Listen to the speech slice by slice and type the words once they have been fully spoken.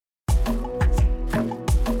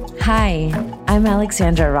Hi, I'm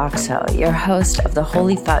Alexandra Roxo, your host of the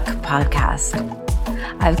Holy Fuck podcast.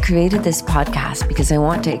 I've created this podcast because I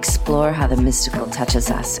want to explore how the mystical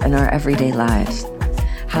touches us in our everyday lives,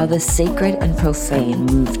 how the sacred and profane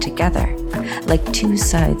move together like two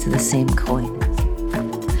sides of the same coin.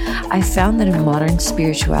 I found that in modern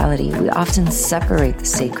spirituality, we often separate the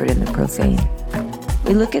sacred and the profane.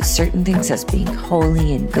 We look at certain things as being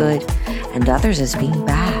holy and good, and others as being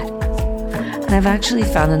bad. And I've actually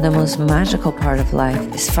found that the most magical part of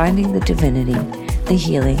life is finding the divinity, the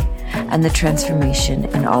healing, and the transformation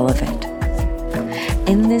in all of it.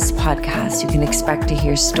 In this podcast, you can expect to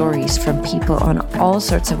hear stories from people on all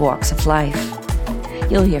sorts of walks of life.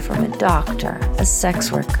 You'll hear from a doctor, a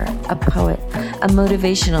sex worker, a poet, a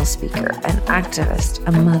motivational speaker, an activist,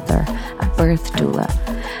 a mother, a birth doula,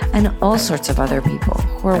 and all sorts of other people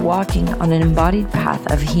who are walking on an embodied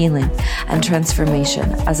path of healing and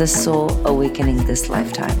transformation as a soul awakening this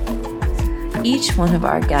lifetime. Each one of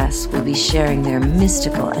our guests will be sharing their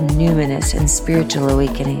mystical and numinous and spiritual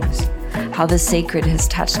awakenings, how the sacred has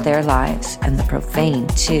touched their lives and the profane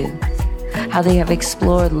too, how they have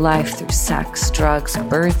explored life through sex, drugs,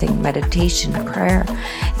 birthing, meditation, prayer,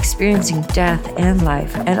 experiencing death and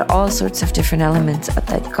life, and all sorts of different elements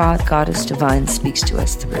that God, Goddess, Divine speaks to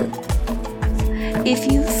us through.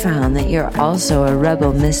 If you found that you're also a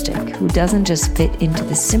rebel mystic who doesn't just fit into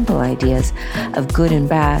the simple ideas of good and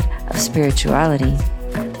bad of spirituality,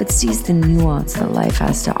 but sees the nuance that life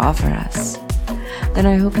has to offer us, then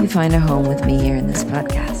I hope you find a home with me here in this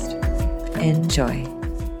podcast. Enjoy.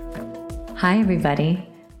 Hi, everybody.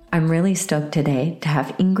 I'm really stoked today to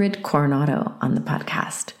have Ingrid Coronado on the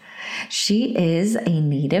podcast. She is a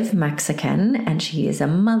native Mexican, and she is a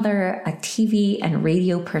mother, a TV and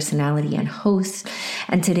radio personality and host.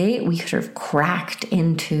 And today we sort of cracked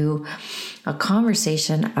into a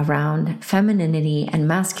conversation around femininity and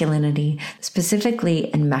masculinity,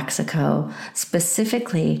 specifically in Mexico,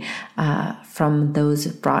 specifically from those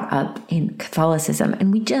brought up in Catholicism.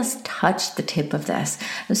 And we just touched the tip of this.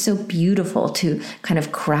 It was so beautiful to kind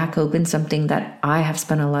of crack open something that I have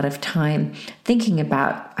spent a lot of time thinking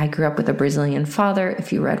about. I grew up with a Brazilian father.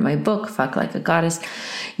 If you read my book, Fuck Like a Goddess,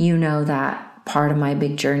 you know that part of my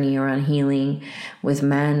big journey around healing with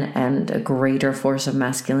men and a greater force of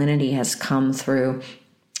masculinity has come through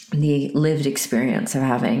the lived experience of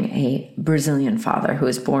having a Brazilian father who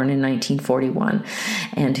was born in 1941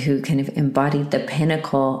 and who kind of embodied the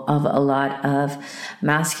pinnacle of a lot of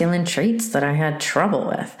masculine traits that I had trouble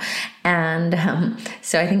with. And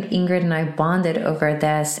so I think Ingrid and I bonded over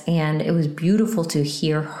this, and it was beautiful to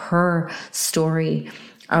hear her story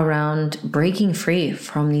around breaking free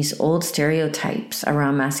from these old stereotypes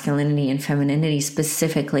around masculinity and femininity,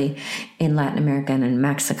 specifically in Latin America and in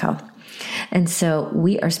Mexico. And so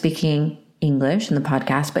we are speaking English in the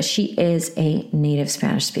podcast, but she is a native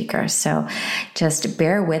Spanish speaker. So just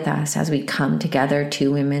bear with us as we come together,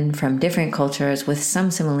 two women from different cultures with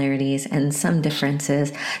some similarities and some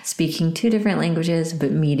differences, speaking two different languages,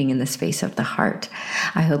 but meeting in the space of the heart.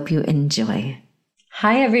 I hope you enjoy.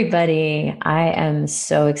 Hi, everybody. I am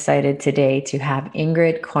so excited today to have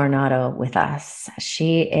Ingrid Coronado with us.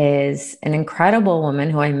 She is an incredible woman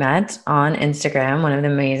who I met on Instagram. One of the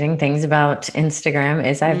amazing things about Instagram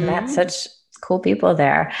is I've met such cool people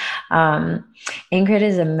there. Ingrid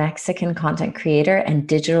is a Mexican content creator and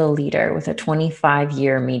digital leader with a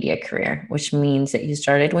 25-year media career, which means that you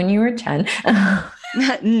started when you were 10.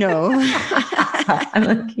 No. I'm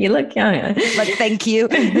like, you look young. But thank you.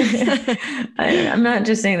 I'm not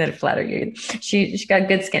just saying that to flatter you. She got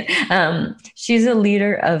good skin. She's a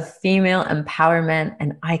leader of female empowerment,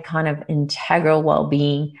 an icon of integral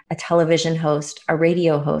well-being, a television host, a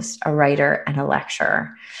radio host, a writer, and a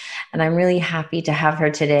lecturer. And I'm really happy to have her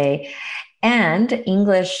today. And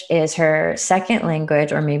English is her second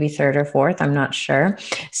language, or maybe third or fourth, I'm not sure.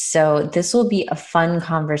 So this will be a fun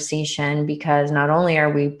conversation because not only are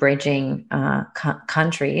we bridging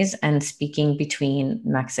countries and speaking between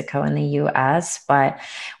Mexico and the US, but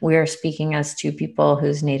we're speaking as two people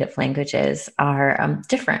whose native languages are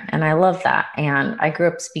different. And I love that. And I grew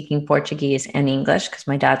up speaking Portuguese and English because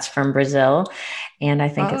my dad's from Brazil. And I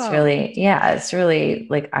think it's really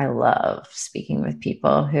like, I love speaking with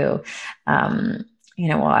people who,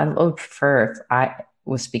 I would prefer if I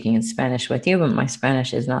was speaking in Spanish with you, but my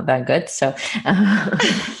Spanish is not that good. So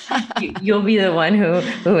you'll be the one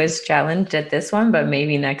who is challenged at this one, but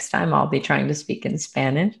maybe next time I'll be trying to speak in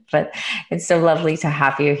Spanish. But it's so lovely to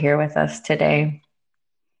have you here with us today.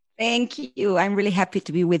 Thank you. I'm really happy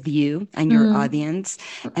to be with you and your audience.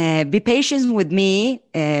 Be patient with me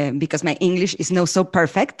because my English is not so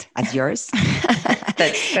perfect as yours.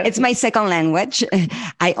 It's my second language.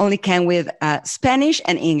 I only can with Spanish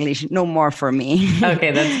and English, no more for me.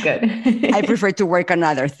 Okay, that's good. I prefer to work on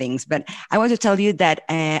other things, but I want to tell you that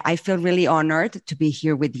I feel really honored to be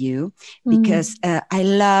here with you because I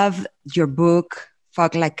love your book,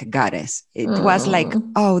 Fuck Like a Goddess. It was like,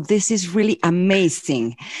 oh, this is really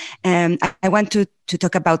amazing. And I want to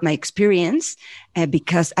talk about my experience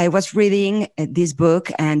because I was reading this book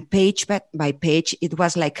and page by page, it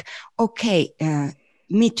was like, okay,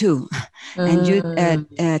 me too. And you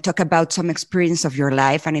talk about some experience of your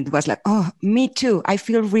life. And it was like, oh, me too. I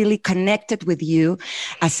feel really connected with you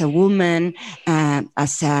as a woman,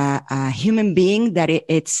 as a human being that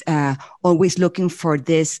it's always looking for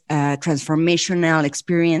this transformational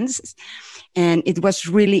experience. And it was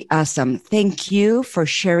really awesome. Thank you for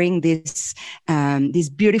sharing these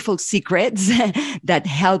beautiful secrets that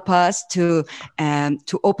help us to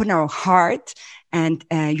open our heart. And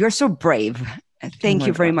you're so brave. Thank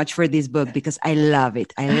you very much for this book because I love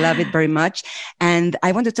it. I love it very much. And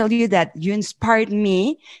I want to tell you that you inspired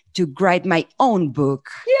me to write my own book.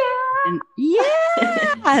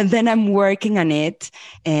 And then I'm working on it.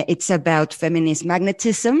 It's about feminist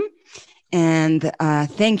magnetism. And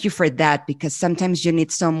thank you for that, because sometimes you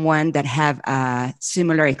need someone that have a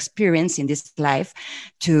similar experience in this life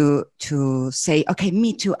to say, okay,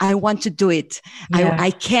 me too. I want to do it.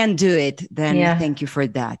 I can do it. Then thank you for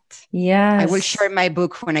that. Yes. I will share my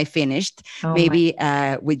book when I finished. Maybe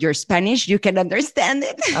with your Spanish, you can understand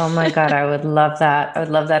it. Oh my God, I would love that. I would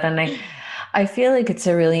love that. And I feel like it's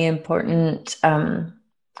a really important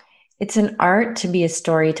it's an art to be a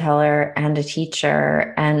storyteller and a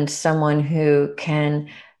teacher and someone who can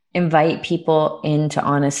invite people into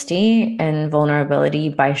honesty and vulnerability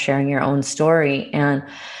by sharing your own story. And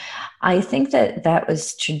I think that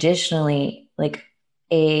was traditionally like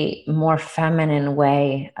a more feminine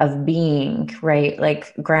way of being, right?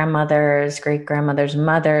 Like grandmothers, great grandmothers,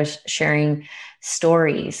 mothers sharing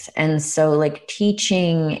stories. And so like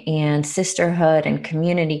teaching and sisterhood and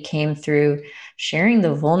community came through sharing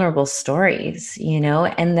the vulnerable stories,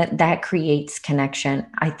 and that creates connection.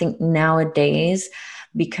 I think nowadays,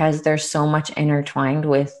 because there's so much intertwined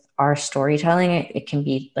with our storytelling, it can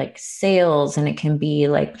be like sales, and it can be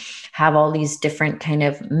like have all these different kind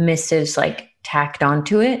of missives like tacked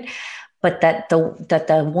onto it. But that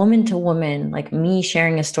the woman to woman, like me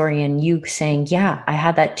sharing a story and you saying, yeah, I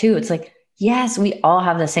had that too. It's like, yes, we all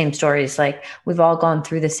have the same stories. Like we've all gone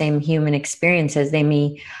through the same human experiences. They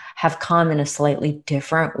may have come in a slightly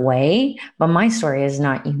different way, but my story is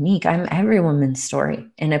not unique. I'm every woman's story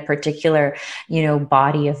in a particular,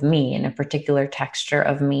 body of me, in a particular texture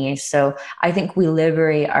of me. So I think we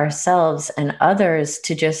liberate ourselves and others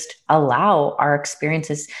to just allow our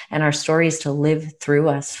experiences and our stories to live through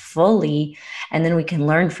us fully. And then we can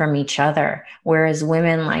learn from each other. Whereas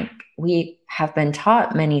women, like we have been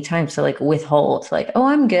taught many times to like withhold, like, oh,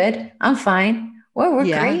 I'm good. I'm fine. Well, we're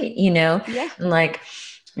great, And like,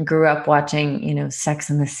 grew up watching, Sex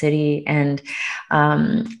and the City and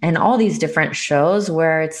all these different shows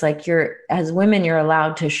where it's like as women, you're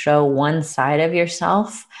allowed to show one side of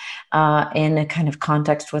yourself in a kind of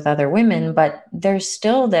context with other women, but there's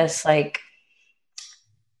still this like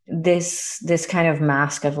this kind of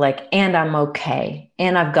mask of like, and I'm okay,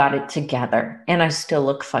 and I've got it together, and I still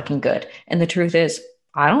look fucking good. And the truth is,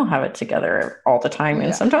 I don't have it together all the time.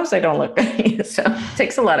 And sometimes I don't look good. So it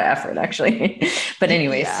takes a lot of effort actually. But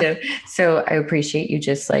anyway, so I appreciate you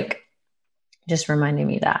just reminding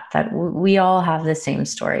me that we all have the same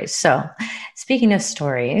stories. So speaking of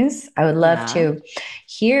stories, I would love to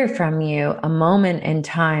hear from you a moment in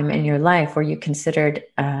time in your life where you considered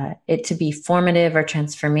it to be formative or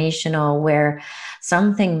transformational, where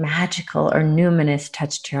something magical or numinous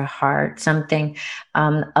touched your heart, something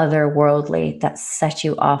otherworldly that set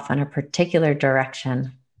you off in a particular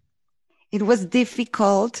direction. It was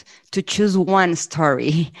difficult to choose one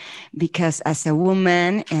story because as a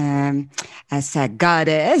woman, as a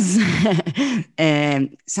goddess,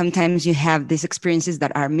 sometimes you have these experiences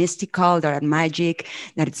that are mystical, that are magic,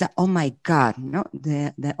 that it's oh my God,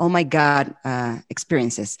 the oh my God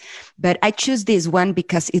experiences. But I choose this one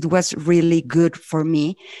because it was really good for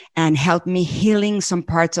me and helped me healing some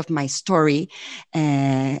parts of my story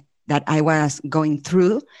that I was going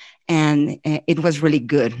through. And it was really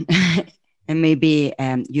good. And maybe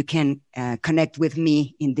you can connect with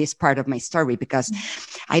me in this part of my story, because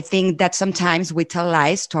I think that sometimes we tell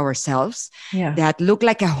lies to ourselves that look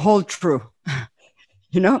like a whole truth.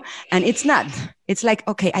 and it's not. It's like,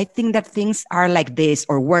 okay, I think that things are like this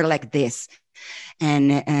or were like this.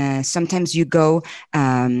 And sometimes you go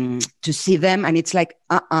to see them and it's like,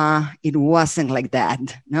 it wasn't like that.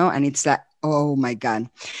 No. And it's like, oh my God.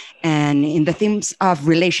 And in the themes of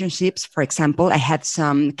relationships, for example, I had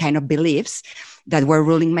some kind of beliefs that were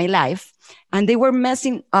ruling my life, and they were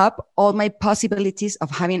messing up all my possibilities of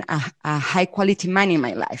having a high quality man in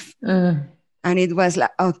my life. And it was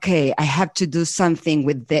like, okay, I have to do something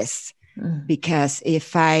with this. Because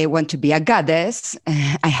if I want to be a goddess,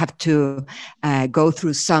 I have to go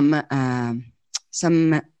through some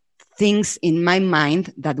things in my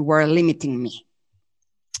mind that were limiting me.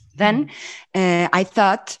 Then I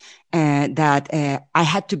thought that I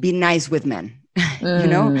had to be nice with men.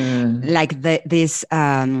 Like these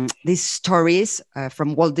stories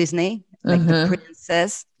from Walt Disney, like the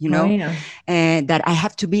princess, that I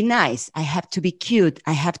have to be nice. I have to be cute.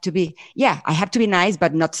 I have to be nice,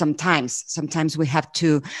 but not sometimes. Sometimes we have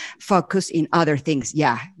to focus in other things.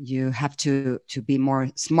 Yeah, you have to be more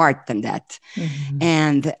smart than that.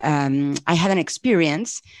 And I had an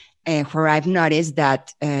experience where I've noticed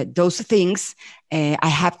that those things, I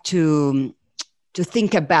have to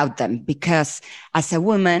think about them, because as a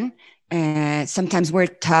woman, sometimes we're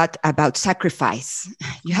taught about sacrifice.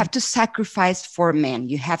 You have to sacrifice for men.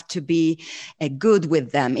 You have to be good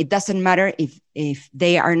with them. It doesn't matter if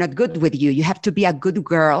they are not good with you. You have to be a good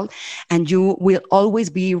girl, and you will always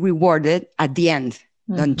be rewarded at the end,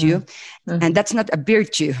 don't you? And that's not a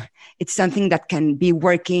virtue. It's something that can be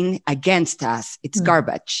working against us. It's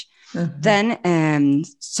garbage. Then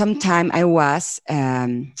sometime I was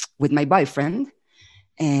with my boyfriend.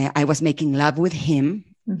 I was making love with him.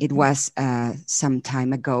 It was some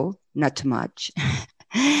time ago, not too much.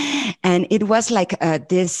 And it was like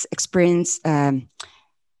this experience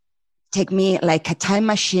take me like a time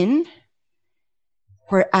machine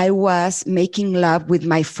where I was making love with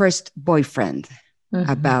my first boyfriend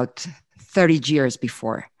about 30 years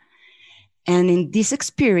before. And in this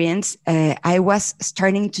experience, I was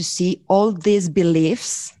starting to see all these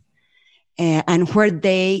beliefs and where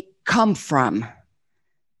they come from.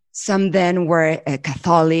 Some then were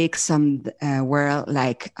Catholic, some were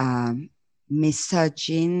like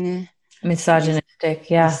misogynistic,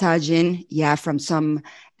 from some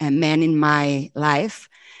men in my life.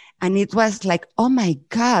 And it was like, oh my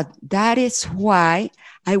God, that is why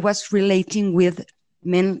I was relating with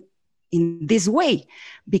men in this way.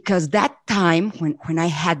 Because that time when I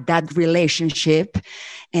had that relationship,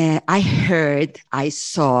 I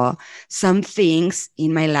saw some things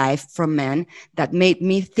in my life from men that made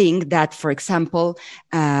me think that, for example,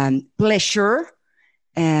 pleasure,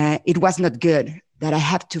 it was not good, that I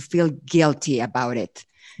have to feel guilty about it.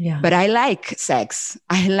 Yeah. But I like sex.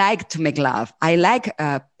 I like to make love. I like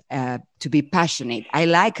to be passionate. I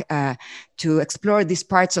like to explore these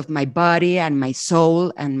parts of my body and my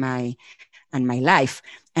soul and my life.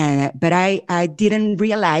 But I didn't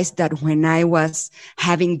realize that when I was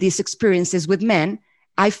having these experiences with men,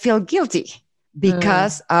 I felt guilty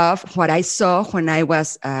because of what I saw when I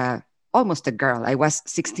was almost a girl. I was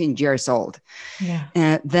 16 years old.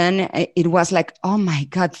 Yeah. Then it was like, oh my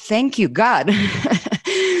God, thank you, God.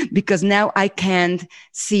 Because now I can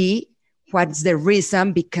see what's the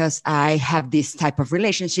reason, because I have this type of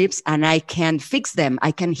relationships and I can fix them.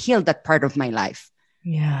 I can heal that part of my life.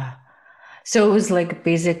 Yeah. So it was like,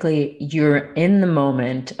 basically you're in the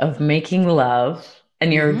moment of making love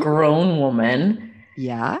and you're a grown woman.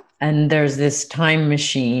 Yeah. And there's this time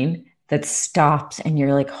machine that stops and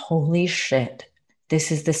you're like, holy shit,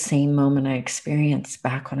 this is the same moment I experienced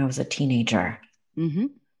back when I was a teenager.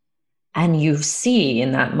 And you see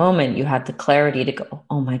in that moment, you had the clarity to go,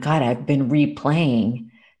 oh my God, I've been replaying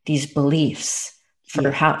these beliefs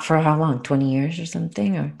for how long? 20 years or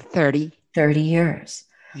something? Or 30 years.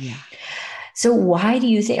 Yeah. So why do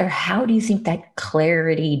you think, or how do you think that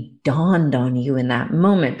clarity dawned on you in that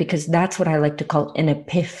moment? Because that's what I like to call an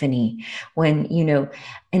epiphany, when,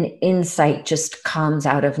 an insight just comes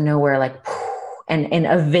out of nowhere, like, and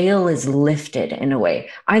a veil is lifted in a way.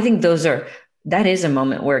 I think that is a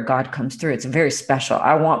moment where God comes through. It's very special.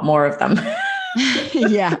 I want more of them.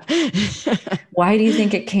 Yeah. Why do you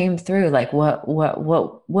think it came through? Like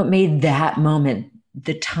what made that moment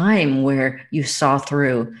the time where you saw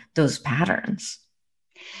through those patterns?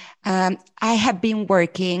 I have been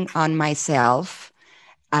working on myself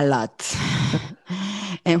a lot.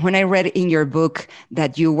 And when I read in your book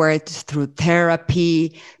that you worked through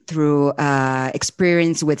therapy, through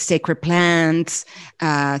experience with sacred plants,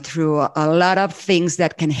 through a lot of things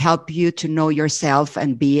that can help you to know yourself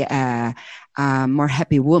and be a more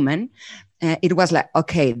happy woman, it was like,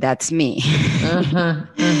 okay, that's me.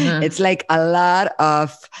 Mm-hmm. It's like a lot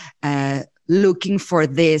of looking for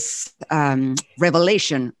this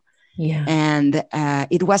revelation. Yeah. And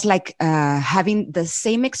it was like having the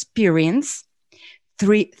same experience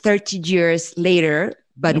 30 years later,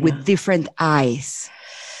 but with different eyes.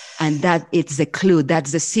 And that it's the clue.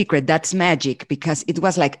 That's the secret. That's magic, because it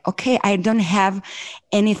was like, okay, I don't have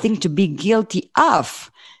anything to be guilty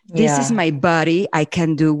of. This is my body. I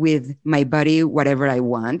can do with my body whatever I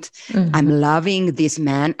want. Mm-hmm. I'm loving this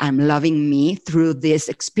man. I'm loving me through this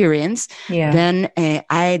experience. Yeah. Then I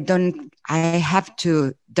have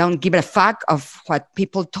to don't give a fuck of what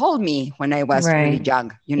people told me when I was really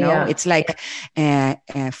young. You know, it's like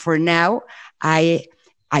for now, I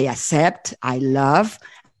accept, I love,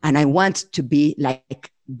 and I want to be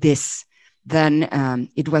like this. Then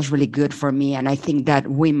it was really good for me. And I think that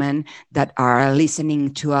women that are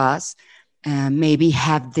listening to us maybe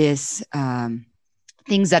have this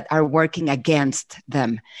things that are working against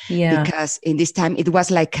them. Because in this time, it was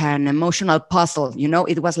like an emotional puzzle, you know,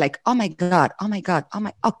 it was like, oh my God,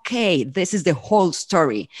 okay, this is the whole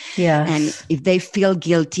story. And if they feel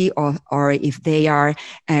guilty or if they are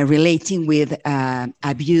relating with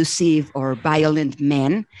abusive or violent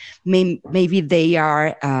men, maybe they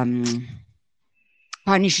are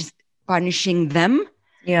punishing them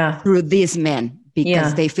through these men,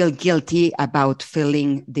 because they feel guilty about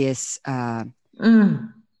feeling this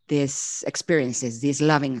these experiences, these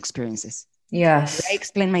loving experiences. Yes. Did I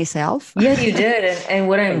explain myself? Yeah, you did. And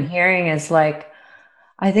what I'm hearing is like,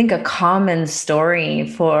 I think a common story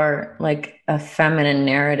for like a feminine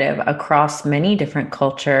narrative across many different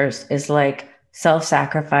cultures is like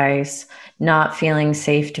self-sacrifice, not feeling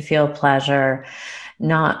safe to feel pleasure,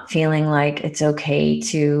 not feeling like it's okay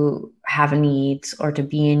to have needs or to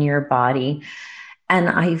be in your body. And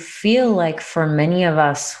I feel like for many of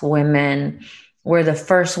us women, we're the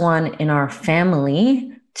first one in our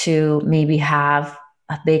family to maybe have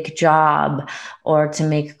a big job or to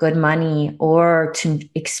make good money or to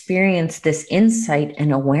experience this insight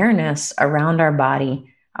and awareness around our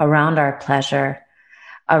body, around our pleasure,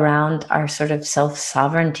 around our sort of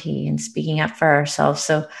self-sovereignty and speaking up for ourselves.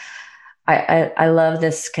 So I love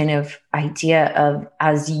this kind of idea of,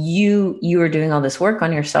 as you are doing all this work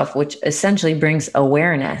on yourself, which essentially brings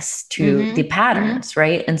awareness to the patterns,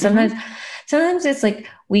 right? And sometimes it's like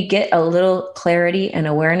we get a little clarity and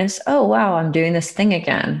awareness. Oh, wow, I'm doing this thing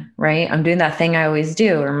again, right? I'm doing that thing I always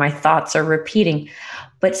do, or my thoughts are repeating.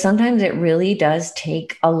 But sometimes it really does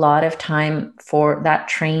take a lot of time for that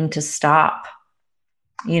train to stop.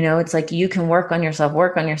 You know, it's like you can work on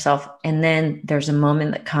yourself. And then there's a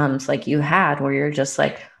moment that comes like you had where you're just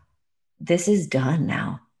like, this is done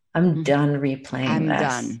now. I'm done replaying this.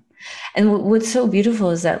 Done. And what's so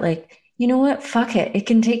beautiful is that, like, you know what? Fuck it. It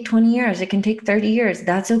can take 20 years. It can take 30 years.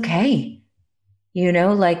 That's okay. You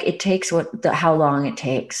know, like it takes how long it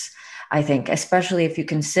takes, I think, especially if you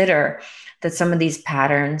consider that some of these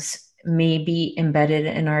patterns may be embedded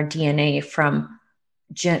in our DNA from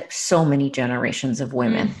so many generations of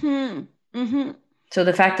women. So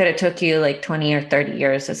the fact that it took you like 20 or 30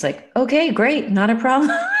 years, it's like, okay, great. Not a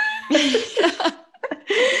problem.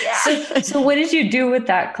 So what did you do with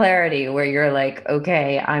that clarity where you're like,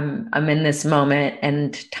 okay, I'm in this moment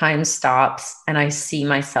and time stops and I see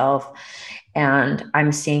myself and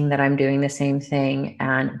I'm seeing that I'm doing the same thing,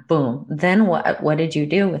 and boom. Then what did you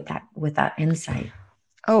do with that insight?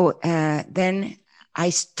 Then I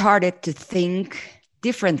started to think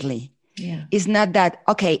differently. It's not that,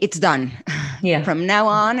 okay, it's done. From now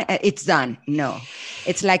on, it's done. No,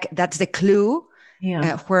 it's like, that's the clue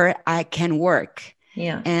where I can work.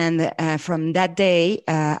 And from that day,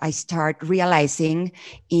 I start realizing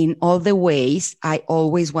in all the ways I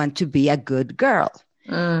always want to be a good girl.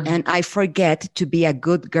 And I forget to be a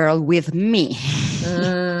good girl with me.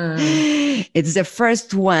 It's the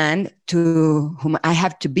first one to whom I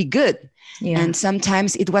have to be good. And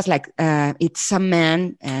sometimes it was like, it's some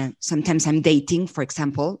man, sometimes I'm dating, for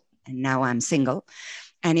example, and now I'm single.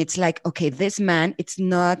 And it's like, okay, this man, it's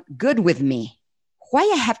not good with me. Why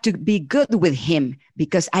I have to be good with him?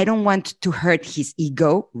 Because I don't want to hurt his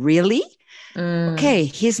ego, really? Okay,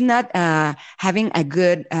 he's not having a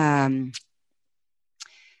good, I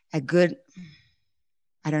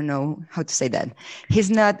don't know how to say that.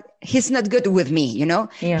 He's not good with me, you know?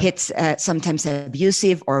 He's sometimes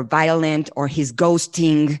abusive or violent, or he's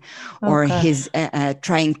ghosting, or he's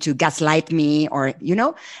trying to gaslight me, or, you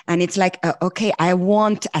know? And it's like, okay, I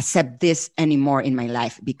won't accept this anymore in my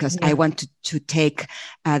life, because I want to take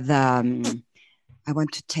the I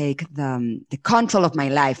want to take the control of my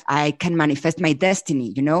life. I can manifest my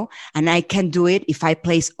destiny, and I can do it if I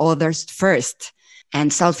place others first.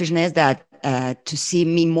 And selfishness, that to see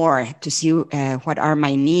me more, to see what are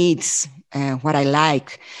my needs, what I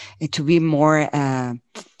like, to be more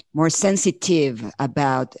sensitive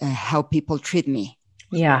about how people treat me.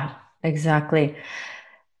 Yeah, exactly.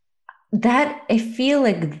 That, I feel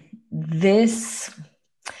like this,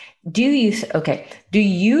 do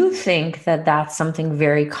you think that that's something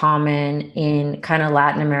very common in kind of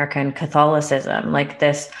Latin American Catholicism, like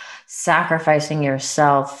this sacrificing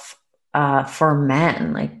yourself for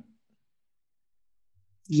men? Like,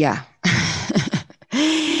 yeah.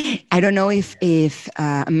 I don't know if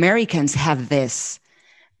Americans have this,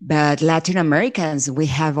 but Latin Americans, we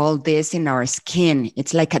have all this in our skin.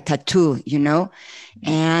 It's like a tattoo,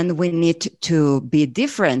 and we need to be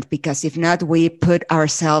different, because if not, we put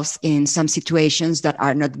ourselves in some situations that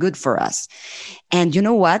are not good for us. And you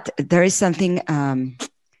know what? There is something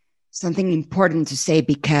important to say,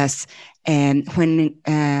 because when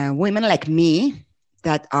women like me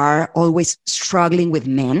that are always struggling with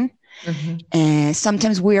men,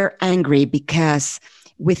 sometimes we are angry because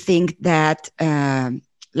we think that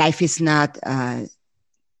life is not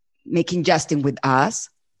making justice with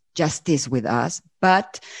us,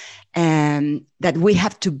 but that we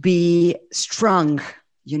have to be strong,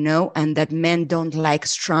 and that men don't like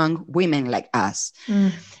strong women like us.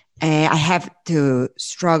 I have to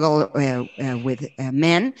struggle with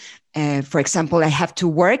men. For example, I have to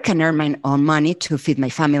work and earn my own money to feed my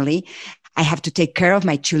family. I have to take care of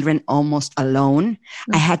my children almost alone.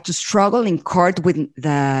 I had to struggle in court with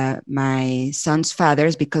my son's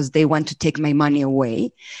fathers because they want to take my money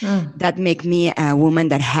away. That make me a woman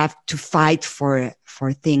that have to fight for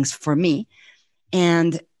things for me.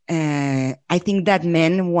 And I think that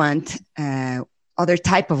men want other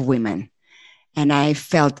type of women. And I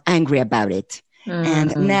felt angry about it.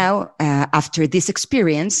 And now, after this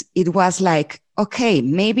experience, it was like, okay,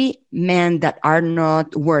 maybe men that are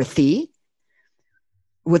not worthy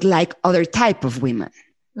would like other type of women.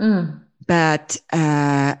 But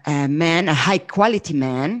a high quality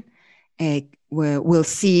man will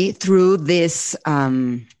see through these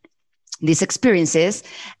experiences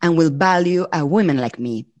and will value a woman like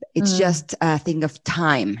me. It's just a thing of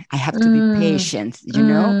time. I have to be patient,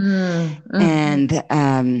 and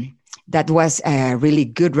that was a really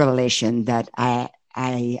good revelation that I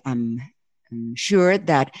am sure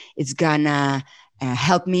that it's gonna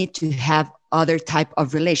help me to have other type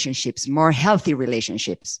of relationships, more healthy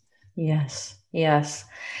relationships. Yes.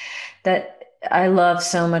 That I love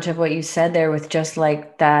so much of what you said there, with just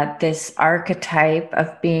like that, this archetype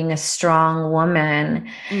of being a strong woman,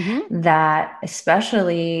 that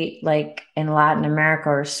especially like in Latin America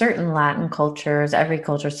or certain Latin cultures, every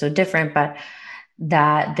culture is so different, but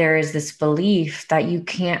that there is this belief that you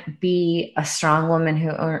can't be a strong woman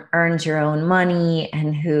who earns your own money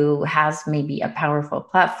and who has maybe a powerful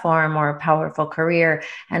platform or a powerful career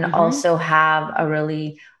and also have a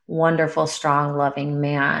really wonderful, strong, loving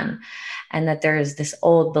man. And that there is this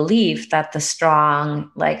old belief that the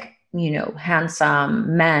strong, like,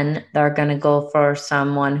 handsome men that are going to go for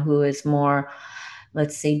someone who is more,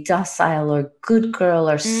 let's say, docile or good girl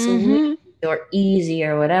or sweet or easy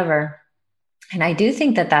or whatever. And I do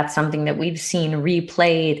think that that's something that we've seen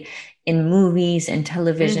replayed in movies and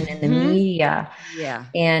television and the media. Yeah.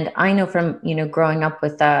 And I know from, growing up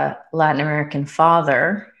with a Latin American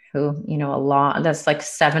father who, that's like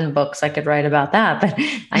 7 books I could write about that. But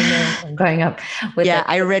I know growing up with. Yeah,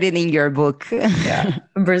 I read it in your book. Yeah.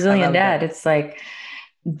 Brazilian Dad. That. It's like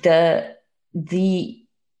the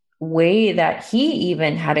way that he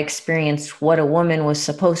even had experienced what a woman was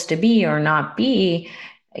supposed to be or not be,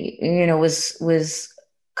 I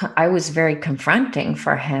was very confronting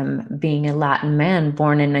for him, being a Latin man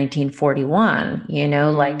born in 1941,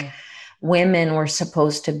 like women were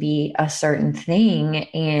supposed to be a certain thing.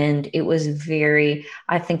 And it was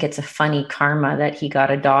I think it's a funny karma that he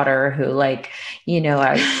got a daughter who I've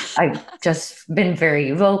just been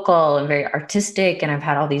very vocal and very artistic, and I've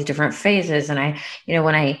had all these different phases. And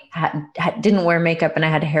when I didn't wear makeup and I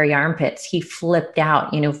had hairy armpits, he flipped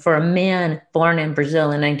out, for a man born in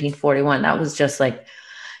Brazil in 1941, that was just like,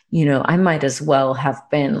 I might as well have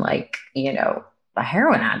been like, a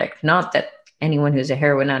heroin addict. Not that anyone who's a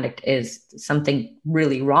heroin addict is something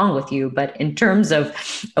really wrong with you, but in terms of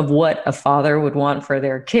what a father would want for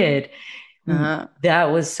their kid,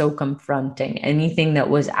 that was so confronting. Anything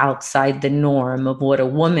that was outside the norm of what a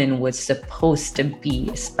woman was supposed to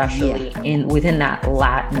be, especially within that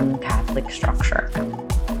Latin Catholic structure.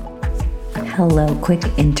 Hello, quick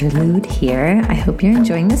interlude here. I hope you're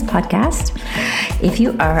enjoying this podcast. If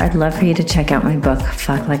you are, I'd love for you to check out my book,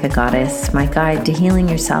 Fuck Like a Goddess, my guide to healing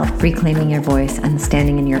yourself, reclaiming your voice, and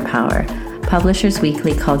standing in your power. Publishers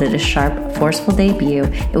Weekly called it a sharp, forceful debut.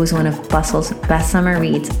 It was one of Bustle's best summer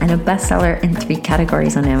reads and a bestseller in 3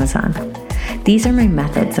 categories on Amazon. These are my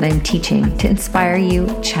methods that I'm teaching to inspire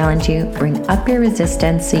you, challenge you, bring up your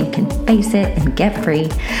resistance so you can face it and get free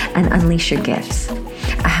and unleash your gifts.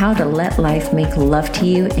 A how to let life make love to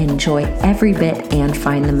you, enjoy every bit, and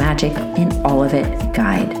find the magic in all of it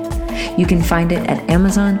guide. You can find it at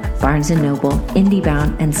Amazon, Barnes & Noble,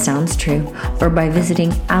 IndieBound, and Sounds True, or by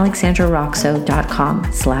visiting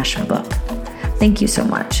alexandraroxo.com/book. Thank you so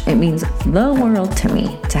much. It means the world to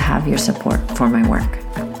me to have your support for my work.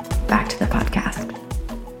 Back to the podcast.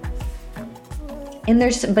 And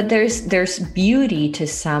there's beauty to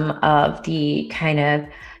some of the kind of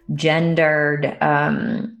gendered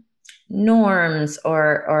norms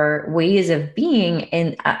or ways of being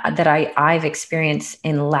in that I've experienced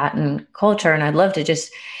in Latin culture. And I'd love to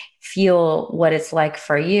just feel what it's like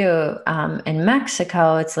for you in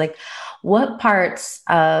Mexico. It's like, what parts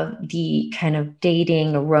of the kind of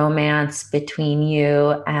dating romance between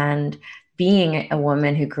you and being a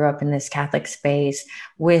woman who grew up in this Catholic space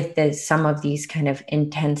with some of these kind of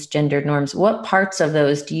intense gendered norms, what parts of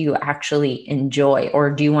those do you actually enjoy, or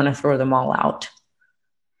do you want to throw them all out?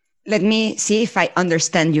 Let me see if I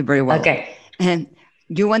understand you very well. Okay. And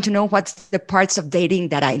you want to know what's the parts of dating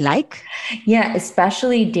that I like? Yeah,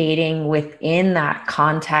 especially dating within that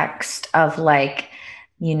context of like,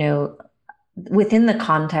 you know, within the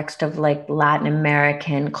context of like Latin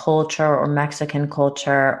American culture or Mexican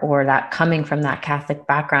culture, or that coming from that Catholic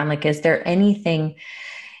background. Like, is there anything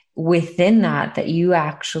within that you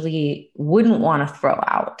actually wouldn't want to throw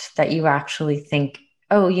out, that you actually think,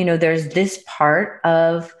 oh, you know, there's this part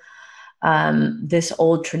of this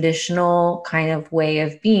old traditional kind of way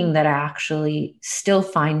of being that I actually still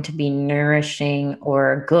find to be nourishing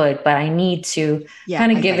or good, but I need to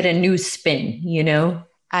kind of give it a new spin, you know?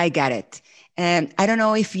 I got it. I don't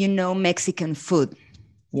know if you know Mexican food.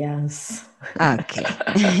 Yes. Okay.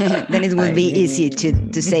 Then it will be easy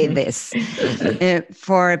to say this.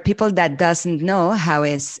 For people that doesn't know how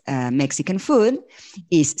is Mexican food,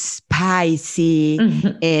 is spicy.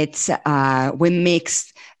 Mm-hmm. It's we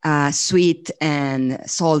mix sweet and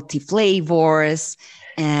salty flavors.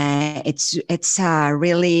 It's a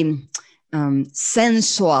really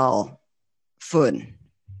sensual food.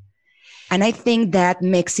 And I think that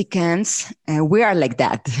Mexicans, we are like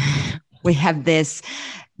that. We have this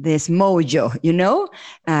mojo, you know?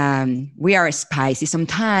 We are spicy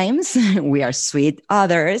sometimes. We are sweet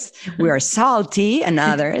others. We are salty and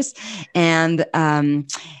others. And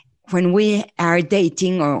when we are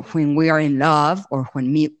dating, or when we are in love, or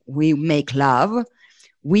when we make love,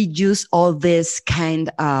 we use all this kind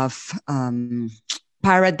of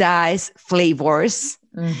paradise flavors.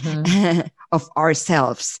 Mm-hmm. Of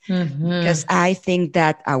ourselves, mm-hmm. Because I think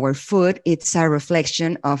that our food, it's a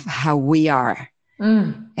reflection of how we are.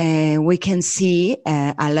 We can see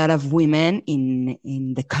a lot of women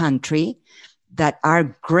in the country that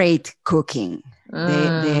are great cooking.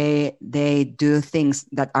 They do things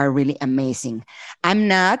that are really amazing. I'm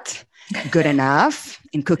not good enough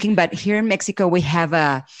in cooking, but here in Mexico we have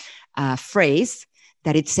a phrase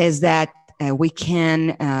that it says that we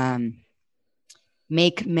can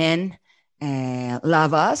make men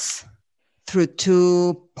love us through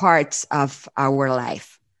 2 parts of our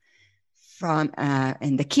life, from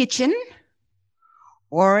in the kitchen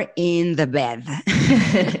or in the bed.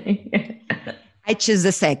 I choose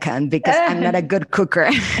the second because I'm not a good cooker.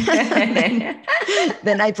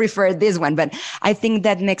 then I prefer this one. But I think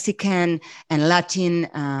that Mexican and Latin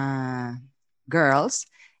girls,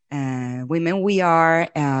 women, we are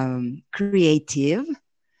creative,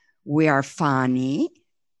 we are funny.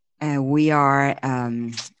 We're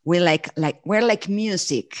like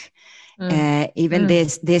music. Even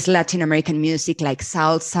this Latin American music, like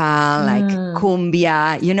salsa, like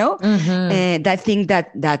cumbia, you know. I think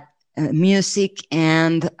that music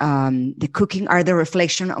and the cooking are the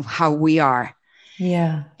reflection of how we are.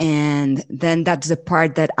 Yeah. And then that's the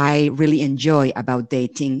part that I really enjoy about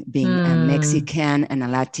dating, being a Mexican and a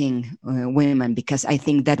Latin woman, because I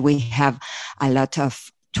think that we have a lot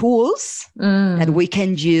of tools that we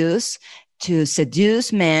can use to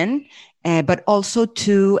seduce men, but also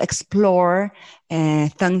to explore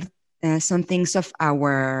some things of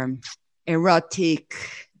our erotic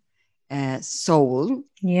soul.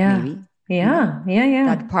 Yeah. Maybe. Yeah.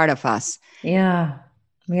 Yeah. That part of us. Yeah.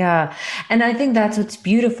 Yeah. And I think that's what's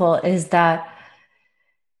beautiful is that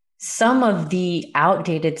some of the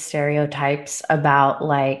outdated stereotypes about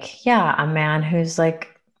like, yeah, a man who's like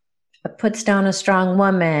puts down a strong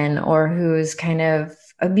woman or who's kind of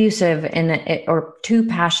abusive or too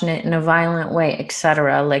passionate in a violent way,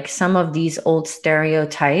 etc. Like some of these old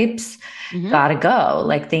stereotypes gotta go.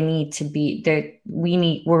 Like they need to be there.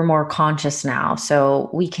 We're more conscious now.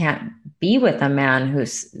 So we can't be with a man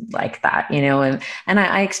who's like that, and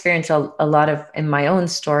I experience a lot of in my own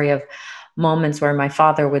story of moments where my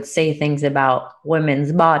father would say things about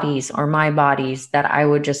women's bodies or my bodies that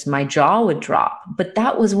my jaw would drop. But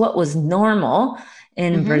that was what was normal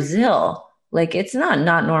in Brazil. Like it's not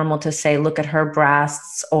normal to say, look at her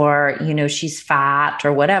breasts or, she's fat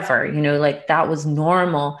or whatever, like that was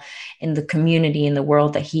normal in the community, in the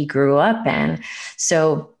world that he grew up in.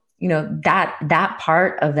 So, that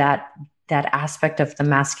part of that aspect of the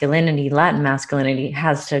masculinity, Latin masculinity,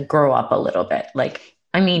 has to grow up a little bit.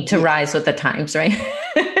 To rise with the times, right?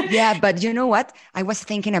 Yeah, but you know what? I was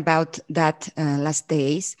thinking about that last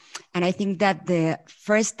days, and I think that the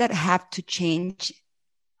first that have to change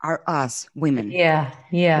are us women. Yeah.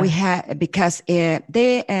 We have, because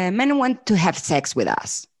men want to have sex with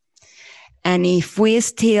us, and if we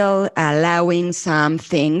still allowing some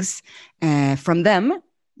things from them,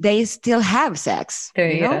 they still have sex.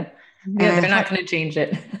 Yeah, they're not going to change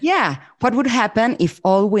it. Yeah, what would happen if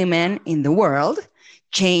all women in the world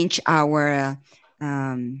change our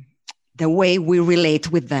the way we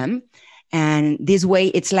relate with them? And this way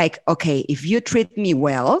it's like, okay, if you treat me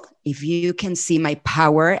well, if you can see my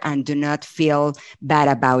power and do not feel bad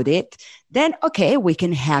about it, then okay, we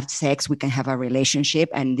can have sex, we can have a relationship,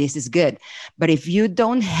 and this is good. But if you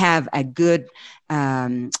don't have a good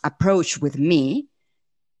approach with me,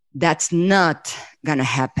 that's not gonna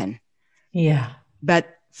happen. Yeah.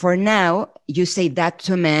 But for now, you say that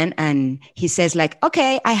to a man and he says like,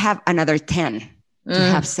 okay, I have another 10 to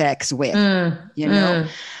have sex with,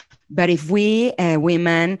 But if we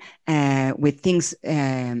women with things,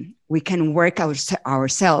 we can work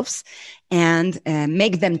ourselves and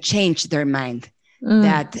make them change their mind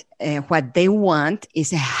that what they want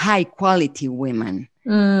is a high quality woman.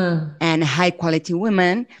 And high quality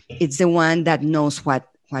woman, it's the one that knows what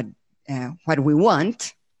we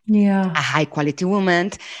want. Yeah. A high quality woman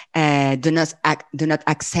do not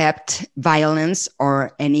accept violence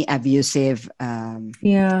or any abusive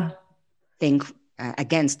thing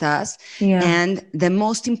against us. Yeah. And the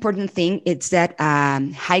most important thing is that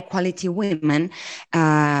high quality women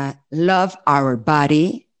love our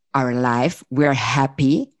body, our life. We're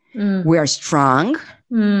happy. We are strong.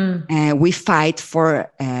 We fight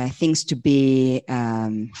for things to be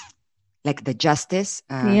like the justice.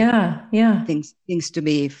 Things to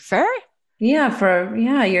be fair. You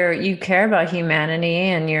care about humanity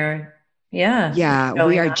and we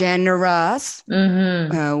are generous.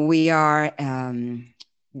 We are,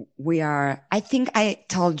 I think I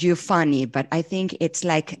told you funny, but I think it's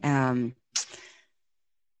like, I'm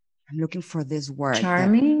looking for this word.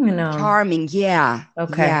 Charming? Charming. Yeah.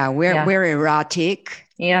 Okay. Yeah. We're erotic.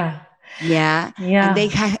 Yeah. Yeah.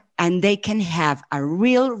 And they can have a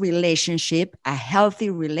real relationship, a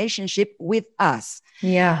healthy relationship with us.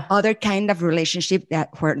 Yeah. Other kind of relationship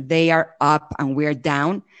where they are up and we're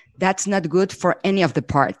down, that's not good for any of the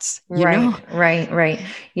parts. You know? Right.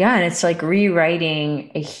 Yeah. And it's like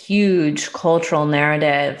rewriting a huge cultural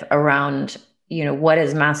narrative around, what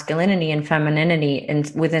is masculinity and femininity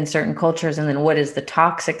within certain cultures, and then what is the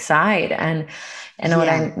toxic side. And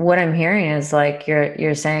what I'm hearing is like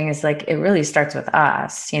you're saying is like it really starts with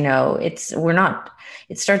us. It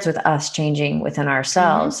starts with us changing within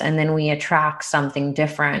ourselves, and then we attract something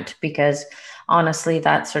different, because honestly,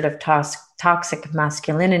 that sort of toxic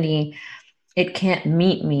masculinity, it can't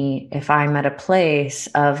meet me if I'm at a place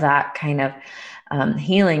of that kind of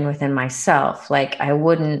healing within myself. Like I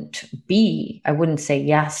wouldn't say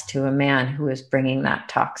yes to a man who is bringing that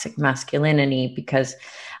toxic masculinity, because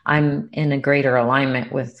I'm in a greater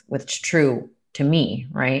alignment with what's true to me.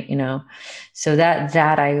 Right. So that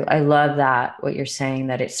I love that, what you're saying,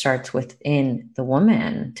 that it starts within the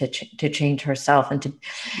woman to change herself and to,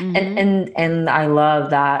 and I love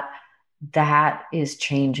that is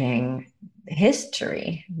changing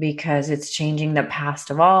history, because it's changing the past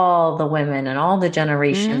of all the women and all the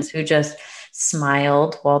generations who just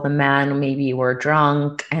smiled while the men maybe were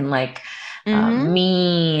drunk and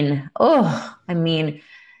mean.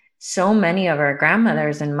 So many of our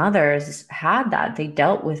grandmothers and mothers had that. They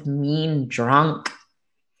dealt with mean, drunk,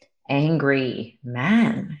 angry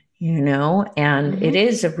men, and it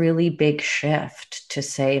is a really big shift to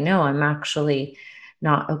say, no, I'm actually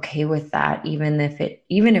not okay with that, even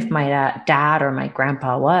if my dad or my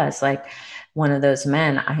grandpa was like one of those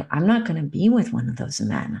men. I'm not going to be with one of those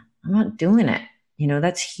men. I'm not doing it.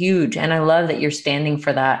 That's huge. And I love that you're standing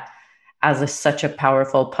for that as such a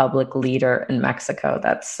powerful public leader in Mexico.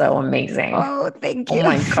 That's so amazing. Oh, thank you. Oh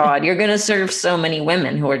my God. You're going to serve so many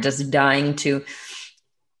women who are just dying to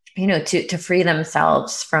free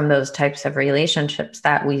themselves from those types of relationships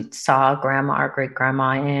that we saw grandma or great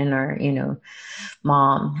grandma in, or,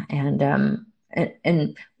 mom.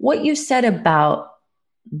 And what you said about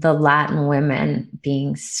the Latin women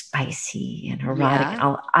being spicy and erotic,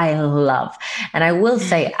 Yeah. I love. And I will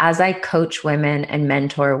say, as I coach women and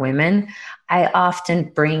mentor women, I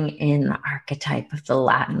often bring in the archetype of the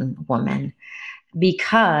Latin woman,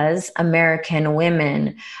 because American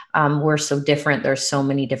women were so different. There's so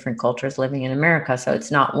many different cultures living in America, so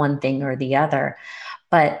it's not one thing or the other.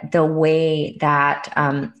 But the way that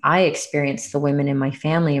I experienced the women in my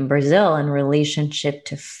family in Brazil in relationship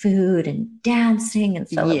to food and dancing and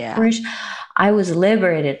celebration, I was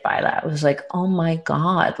liberated by that. It was like, oh my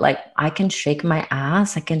God, like I can shake my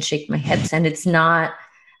ass, I can shake my hips, and it's not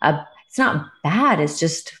bad. It's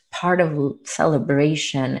just part of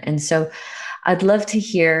celebration. And so I'd love to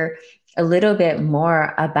hear a little bit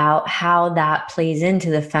more about how that plays into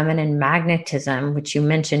the feminine magnetism, which you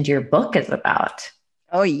mentioned your book is about.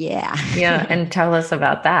 Oh, yeah. Yeah. And tell us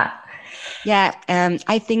about that. Yeah.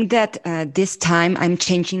 I think that this time I'm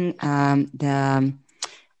changing my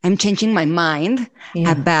mind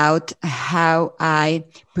about how I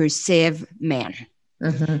perceive men.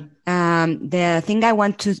 Mm-hmm. The thing I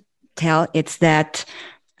want to tell is that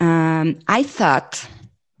I thought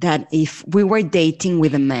that if we were dating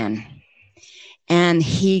with a man and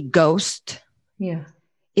he ghosted,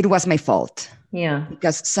 it was my fault. Yeah.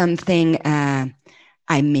 Because something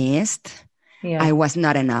I missed. Yeah. I was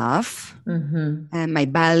not enough. Mm-hmm. And my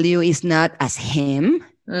value is not as him,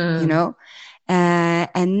 and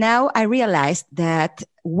now I realized that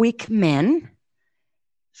weak men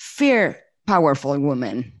fear powerful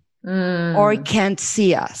women or can't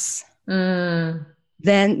see us.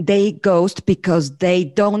 Then they ghost because they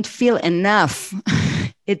don't feel enough.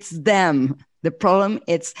 It's them. The problem,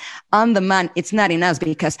 it's on the man. It's not in us,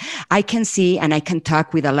 because I can see and I can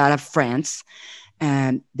talk with a lot of friends.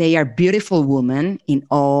 They are beautiful women in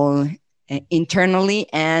all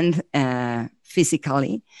internally and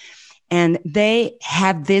physically. And they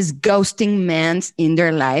have this ghosting men in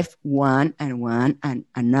their life one and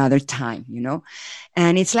another time,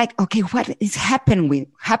 And it's like, okay, what is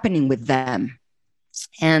happening with them?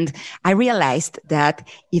 And I realized that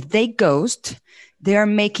if they ghost, they are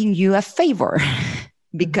making you a favor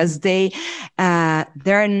because they're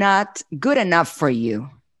not good enough for you,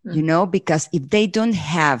 because if they don't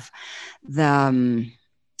have the,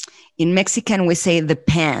 in Mexican, we say the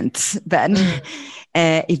pants, but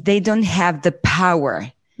if they don't have the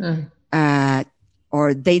power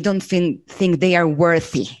or they don't think they are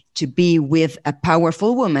worthy to be with a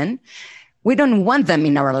powerful woman, we don't want them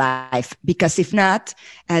in our life, because if not,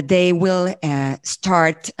 they will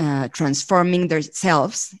start transforming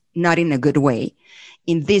themselves, not in a good way,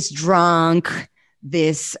 in this drunk,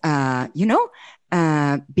 this,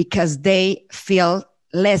 because they feel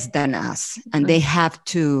less than us, and they have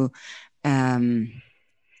to do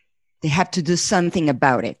something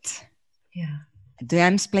about it. Yeah. Do I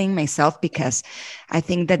explain myself? Because I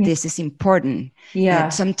think that this is important. Yeah.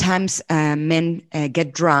 Sometimes men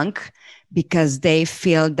get drunk because they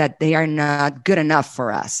feel that they are not good enough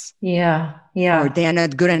for us. Yeah. Yeah. Or they are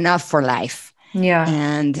not good enough for life. Yeah.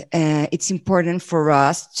 And it's important for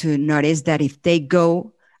us to notice that if they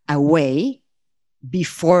go away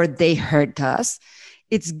before they hurt us,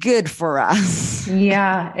 it's good for us.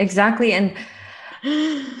 Yeah, exactly. And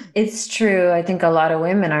it's true. I think a lot of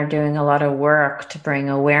women are doing a lot of work to bring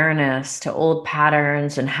awareness to old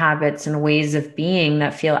patterns and habits and ways of being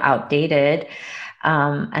that feel outdated.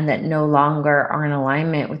 And that no longer are in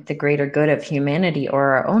alignment with the greater good of humanity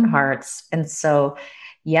or our own hearts. And so,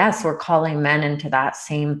 yes, we're calling men into that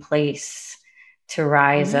same place to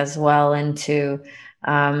rise as well into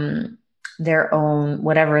their own,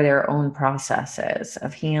 whatever their own process is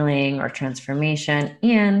of healing or transformation.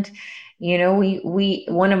 And, we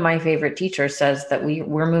one of my favorite teachers says that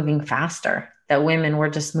we're moving faster, that women,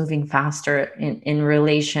 we're just moving faster in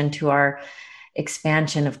relation to our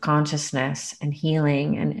expansion of consciousness and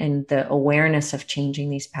healing and the awareness of changing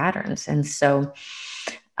these patterns. And so,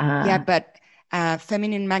 but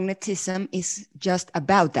feminine magnetism is just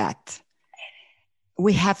about that.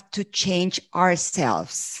 We have to change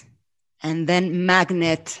ourselves and then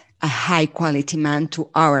magnet a high quality man to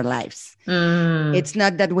our lives. It's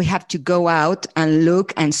not that we have to go out and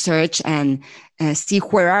look and search and see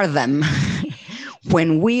where are them.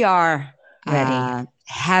 When we are Ready.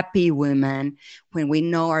 Happy women, when we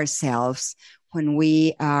know ourselves, when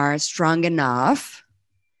we are strong enough,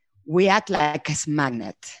 we act like a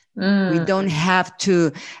magnet. We don't have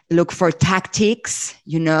to look for tactics,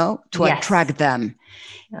 to attract them.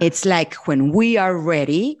 Yeah. It's like when we are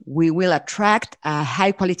ready, we will attract a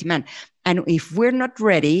high quality man. And if we're not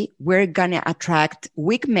ready, we're going to attract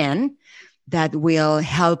weak men that will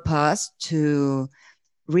help us to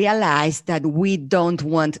realize that we don't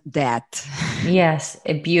want that. Yes,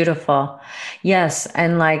 beautiful. Yes,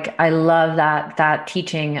 and like I love that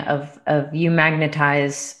teaching of you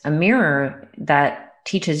magnetize a mirror that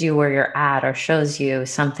teaches you where you're at or shows you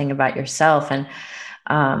something about yourself. And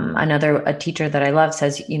a teacher that I love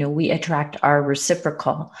says, we attract our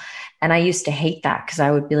reciprocal. And I used to hate that because I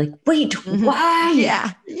would be like, wait, why?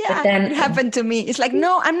 Yeah. But then it happened to me. It's like,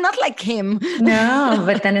 no, I'm not like him. No,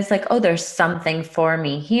 but then it's like, oh, there's something for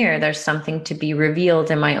me here. There's something to be revealed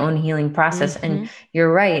in my own healing process. And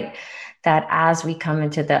you're right that as we come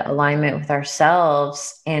into the alignment with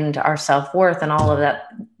ourselves and our self-worth and all of that,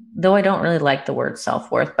 though I don't really like the word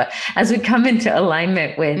self-worth, but as we come into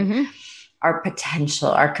alignment with our potential,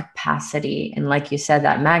 our capacity, and like you said,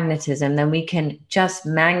 that magnetism, then we can just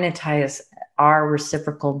magnetize our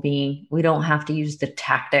reciprocal being. We don't have to use the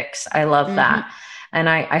tactics. I love that. And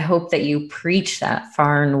I hope that you preach that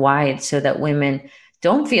far and wide so that women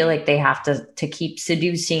don't feel like they have to keep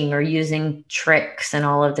seducing or using tricks and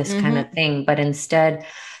all of this kind of thing, but instead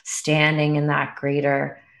standing in that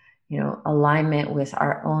greater alignment with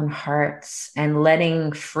our own hearts and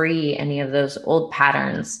letting free any of those old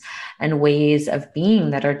patterns and ways of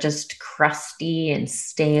being that are just crusty and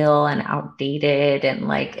stale and outdated. And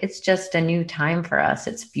like, it's just a new time for us.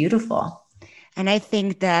 It's beautiful. And I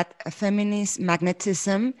think that feminist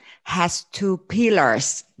magnetism has two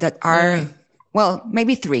pillars that are, well,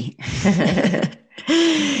 maybe three.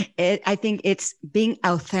 I think it's being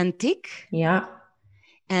authentic. Yeah.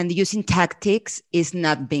 And using tactics is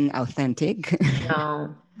not being authentic.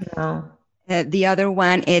 No. The other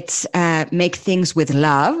one, it's make things with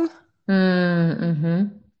love. And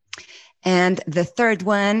the third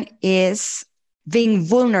one is being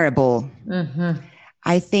vulnerable.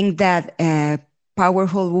 I think that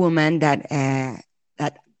powerful women that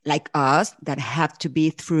like us, that have to be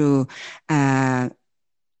through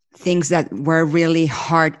things that were really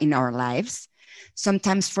hard in our lives,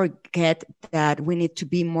 sometimes forget that we need to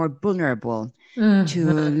be more vulnerable,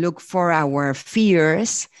 to look for our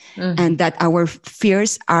fears, and that our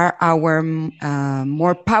fears are our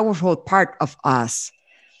more powerful part of us.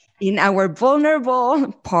 In our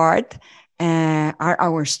vulnerable part are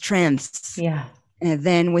our strengths. Yeah. And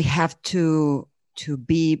then we have to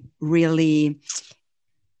be really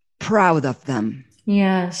proud of them.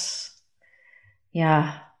 Yes.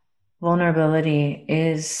 Yeah. Vulnerability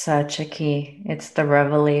is such a key. It's the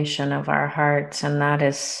revelation of our hearts. And that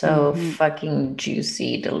is so fucking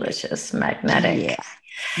juicy, delicious, magnetic.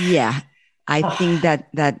 Yeah. I think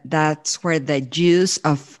that's where the juice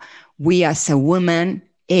of we as a woman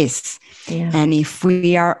is. Yeah. And if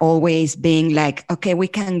we are always being like, okay, we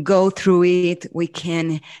can go through it, we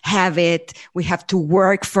can have it, we have to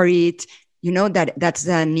work for it, that's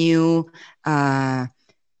a new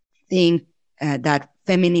thing that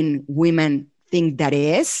feminine women think that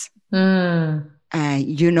is.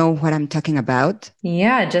 You know what I'm talking about?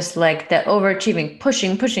 Yeah, just like the overachieving,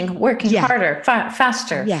 pushing, working harder,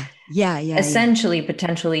 faster. Yeah. Essentially,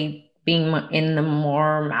 potentially being in the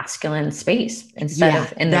more masculine space instead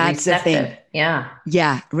of in the receptive.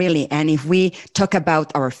 Yeah, really. And if we talk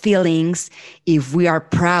about our feelings, if we are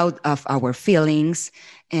proud of our feelings,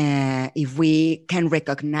 if we can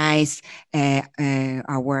recognize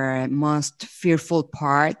our most fearful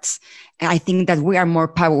parts, I think that we are more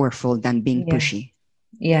powerful than being pushy.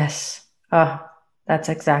 Yes. Oh, that's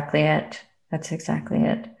exactly it.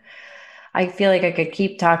 I feel like I could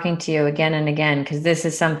keep talking to you again and again, because this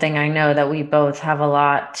is something I know that we both have a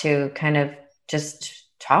lot to kind of just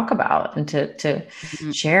talk about and to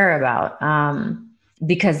share about,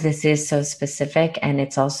 because this is so specific and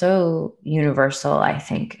it's also universal, I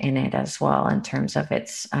think, in it as well, in terms of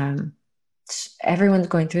everyone's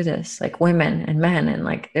going through this, like women and men, and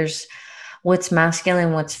like there's what's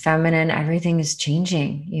masculine, what's feminine, everything is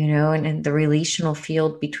changing, and the relational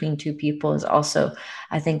field between two people is also,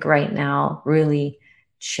 I think right now, really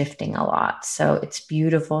shifting a lot. So it's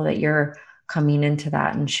beautiful that you're coming into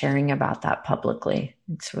that and sharing about that publicly.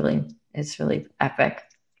 It's really epic.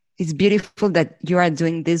 it's beautiful that you are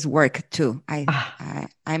doing this work too.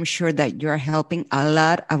 I'm sure that you're helping a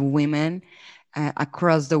lot of women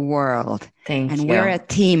across the world. Thank you. We're a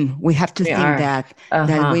team. We have to think that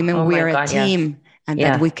women, we are a team, and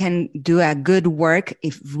that we can do a good work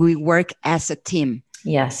if we work as a team.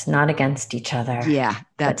 Yes, not against each other. Yeah,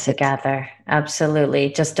 that's but together. Absolutely.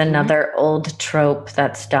 Just another old trope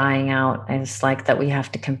that's dying out is like that we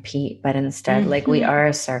have to compete, but instead, like we are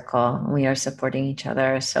a circle. We are supporting each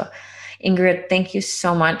other. So Ingrid, thank you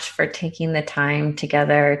so much for taking the time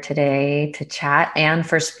together today to chat and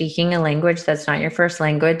for speaking a language that's not your first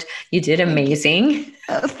language. You did amazing.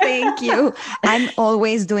 Thank you. I'm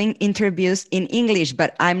always doing interviews in English,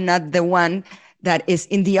 but I'm not the one that is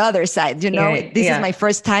in the other side. You know, this is my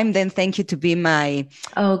first time. Then thank you to be my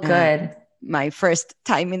my first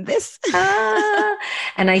time in this.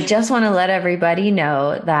 And I just want to let everybody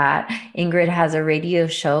know that Ingrid has a radio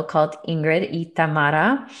show called Ingrid y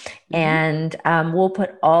Tamara. And we'll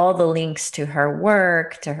put all the links to her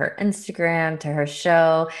work, to her Instagram, to her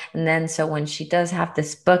show. And then so when she does have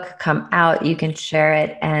this book come out, you can share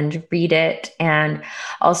it and read it. And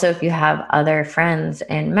also if you have other friends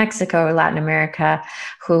in Mexico or Latin America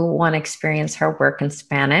who want to experience her work in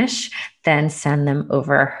Spanish, then send them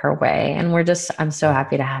over her way. And I'm so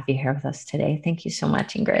happy to have you here with us today. Thank you so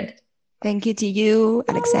much, Ingrid. Thank you to you,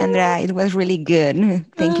 Alexandra. It was really good.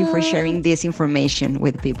 Thank you for sharing this information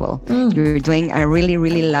with people. You're doing a really,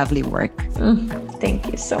 really lovely work.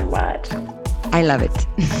 Thank you so much. I love it.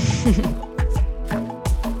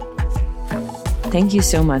 Thank you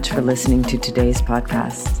so much for listening to today's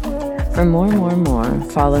podcast. For more,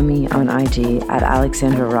 follow me on IG at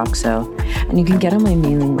Alexandra Roxo, and you can get on my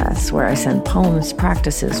mailing list where I send poems,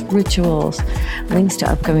 practices, rituals, links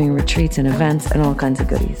to upcoming retreats and events, and all kinds of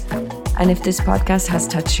goodies. And if this podcast has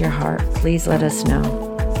touched your heart, please let us know.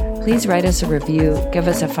 Please write us a review, give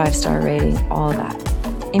us a 5-star rating, all that.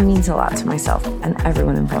 It means a lot to myself and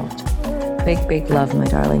everyone involved. Big, big love, my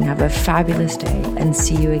darling. Have a fabulous day and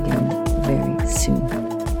see you again very soon.